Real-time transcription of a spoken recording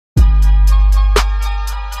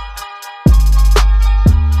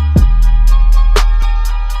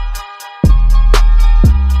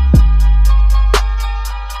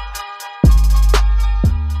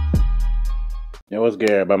good,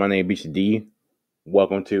 everybody? My name is BCD.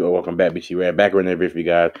 Welcome back, BC Red. Back in there for you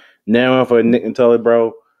guys. Now for Nittoli,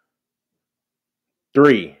 bro.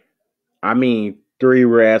 Three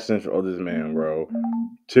reactions of this man, bro.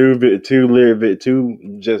 Two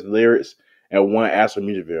just lyrics and one actual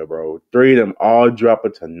music video, bro. Three of them all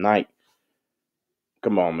dropping tonight.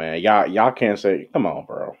 Come on, man. Y'all can't say, come on,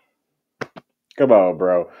 bro.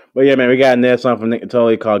 But yeah, man, we got another song from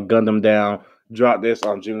Nittoli called Gun Them Down. Dropped this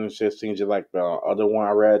on June 16th, just like the other one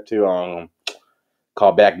I read too,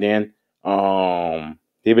 called Back Then.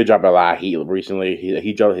 He been dropping a lot of heat recently.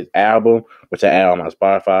 He dropped his album, which I add on my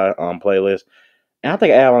Spotify playlist. And I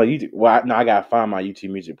think I add on YouTube. Well, I gotta find my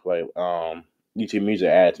YouTube music YouTube music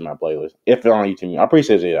added to my playlist. If it's on YouTube, I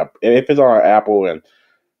appreciate it. If it's on Apple and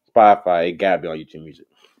Spotify, it gotta be on YouTube music.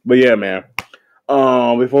 But yeah, man.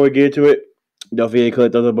 Before we get to it, don't forget to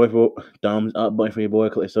click the thumbs up button for your boy.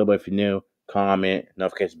 Click sub if you're new. Comment,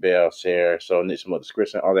 notification bell, share, so Nick some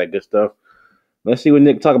description, all that good stuff. Let's see what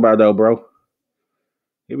Nick talk about though, bro.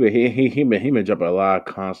 He been dropping a lot of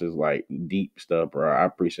concerts, like deep stuff, bro. I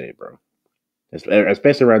appreciate it, bro.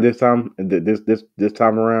 Especially around this time, this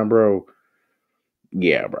time around, bro.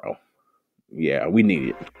 Yeah, bro. Yeah, we need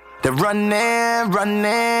it. They're running now.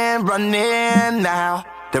 They're running now.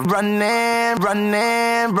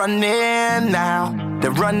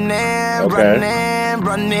 They're running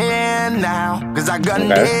now. Cause I gun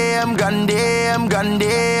them down. I gun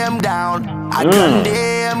them down. I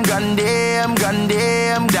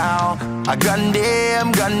gun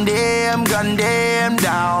them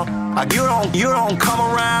down. You don't come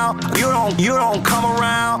around. You don't come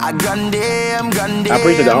around. I gun them I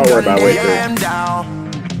appreciate the artwork by the way down.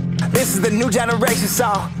 This is the new generation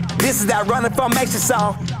song. This is that running formation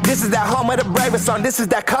song. This is that home of the bravest song. This is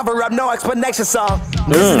that cover up, no explanation song.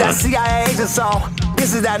 This is that CIA agent song.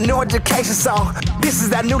 This is that new education song. This is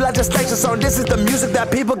that new legislation song. This is the music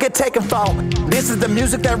that people get taken for. This is the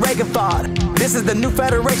music that Reagan fought. This is the new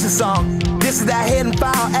federation song. This is that hidden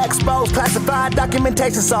file, exposed, classified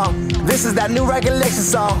documentation song. This is that new regulation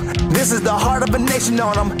song. This is the heart of a nation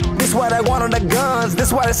on them. This is why they want on the guns. This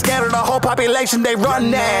is why they're scared of the whole population. They running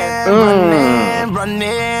now.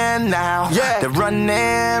 Yeah, they're running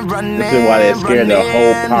This is why they're scared of the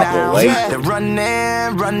whole population. Yeah, they're running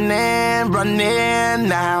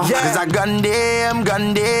now. Yeah. Cause I gun them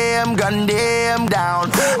down. I gun them down.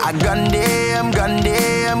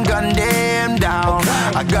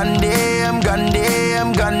 I gun them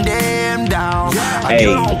down. Hey.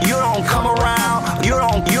 You don't come around. You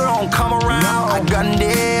don't come around. I gun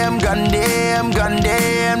them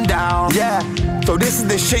down. Yeah. So this is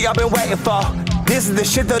the shit y'all been waiting for. This is the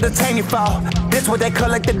shit they'll detain you for. This what they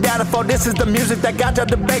collect the data for. This is the music that got y'all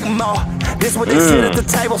debating more. This what they sit at the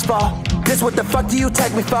tables for. This what the fuck do you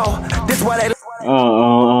take me for? This what they.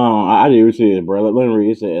 I didn't see it, bro. Let me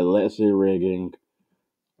read. It said election rigging,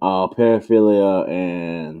 pedophilia,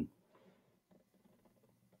 and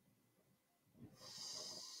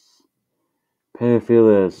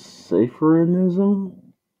pedophilia Satanism.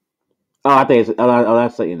 Oh, I think it's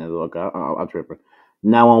that's Satanism. Okay, I'm tripping.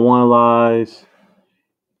 911 lies,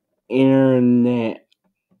 internet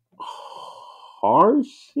hard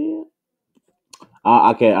shit.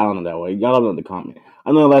 I don't know that way. Y'all let me know in the comment.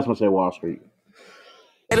 I know the last one said Wall Street.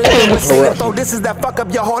 This is that fuck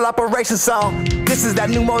up your whole operation song. This is that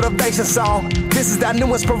new motivation song. This is that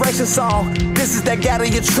new inspiration song. This is that gather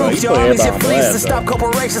your troops, your armies, your fleets to stop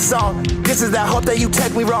corporation song. This is that hope that you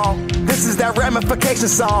take me wrong. This is that ramification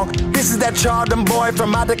song. This is that Charlton boy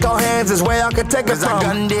from out the hands is where I could take it from. I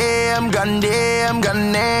gun them down.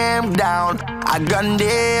 I gun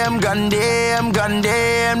them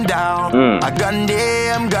down. I gun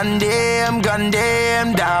them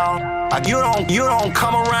down. You don't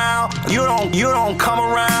come around. You don't come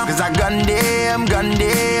around. Cause I gun them down.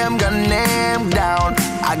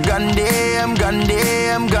 I gun them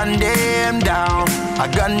down. I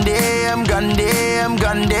gun them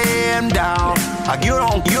down. You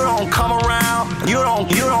don't come around. You don't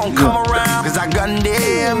come around. Cause I gun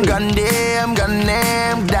them down.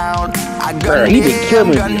 I gun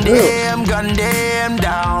them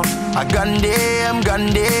down. I gun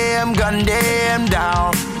them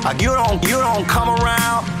down. You don't come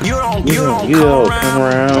around. You don't come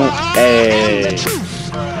around. Hey.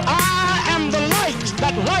 I am the light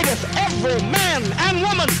that lighteth every man and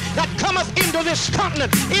woman that cometh into this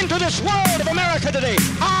continent, into this world of America today.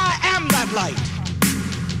 I am that light.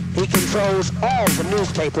 He controls all the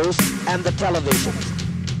newspapers and the television.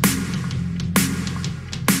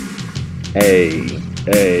 Hey.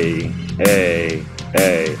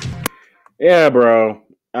 Yeah, bro.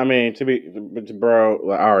 I mean,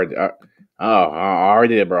 bro, I Oh, I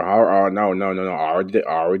already did, bro. No. I already did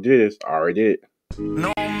this. I already did it.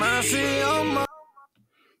 No mercy on my.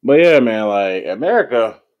 But yeah, man, like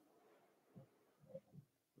America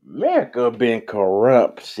been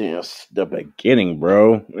corrupt since the beginning,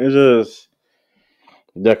 bro. It's just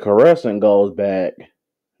the corruption goes back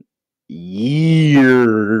years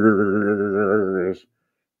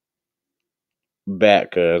back,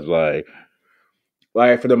 cause like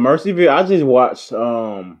for the Mercy video, I just watched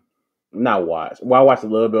not watched. Well, I watched a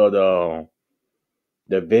little bit of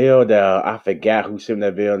the video that I forgot who sent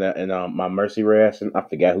that video in my Mercy reaction. I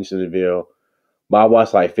forgot who sent the video. But I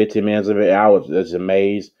watched like 15 minutes of it. I was just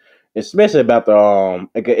amazed, especially about the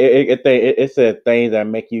it's a thing that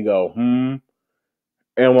make you go and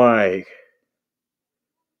like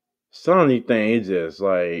some of these things just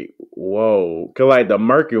like whoa. Cause like the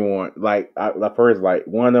Mercury one, like the first like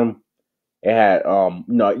one of them, it had you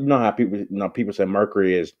know how people say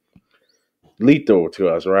Mercury is lethal to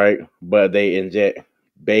us, right? But they inject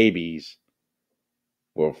babies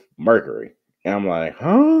with mercury, and I'm like,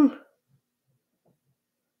 huh?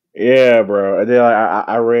 Yeah, bro. And then like,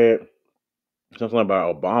 I read something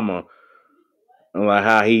about Obama and like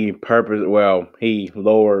how he he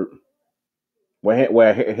lowered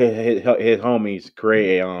his homies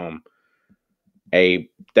create a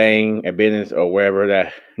thing, a business or wherever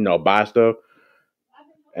that buy stuff,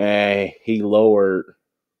 and he lowered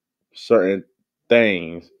certain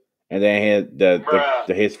things, and then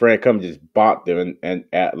his friend come just bought them and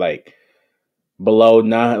at like below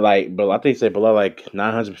but I think he said below like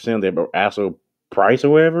 900% of their actual price or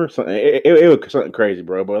whatever. Something it was something crazy,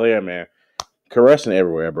 bro. But yeah, man, corruption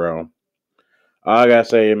everywhere, bro. All I gotta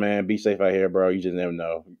say, man, be safe out here, bro. You just never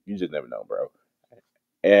know. You just never know, bro.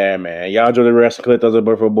 Yeah, man. Y'all enjoy the rest. Click those up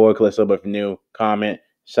for a boy. Click sub if you're new. Comment.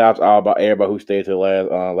 Shout out to all about everybody who stayed to the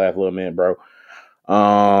last little minute, bro.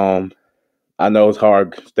 I know it's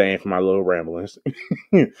hard staying for my little ramblings.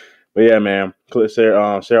 But yeah, man. Click share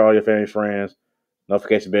all your family, friends.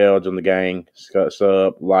 Notification bell, join the gang,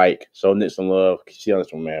 sub, like, show Nick some love. See you on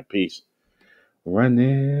this one, man. Peace.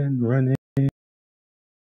 Running.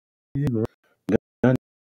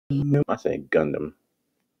 I said Gundam.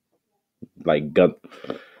 Like gun.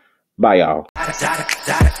 Bye, y'all. Top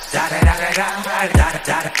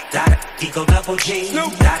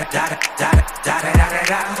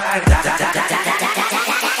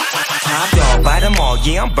dog, by them all,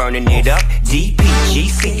 yeah, I'm burning it up.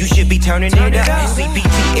 DPGC, you should be turning it up.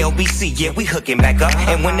 CPT, LBC, yeah, we hooking back up.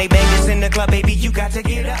 And when they bang us in the club, baby, you got to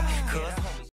get up.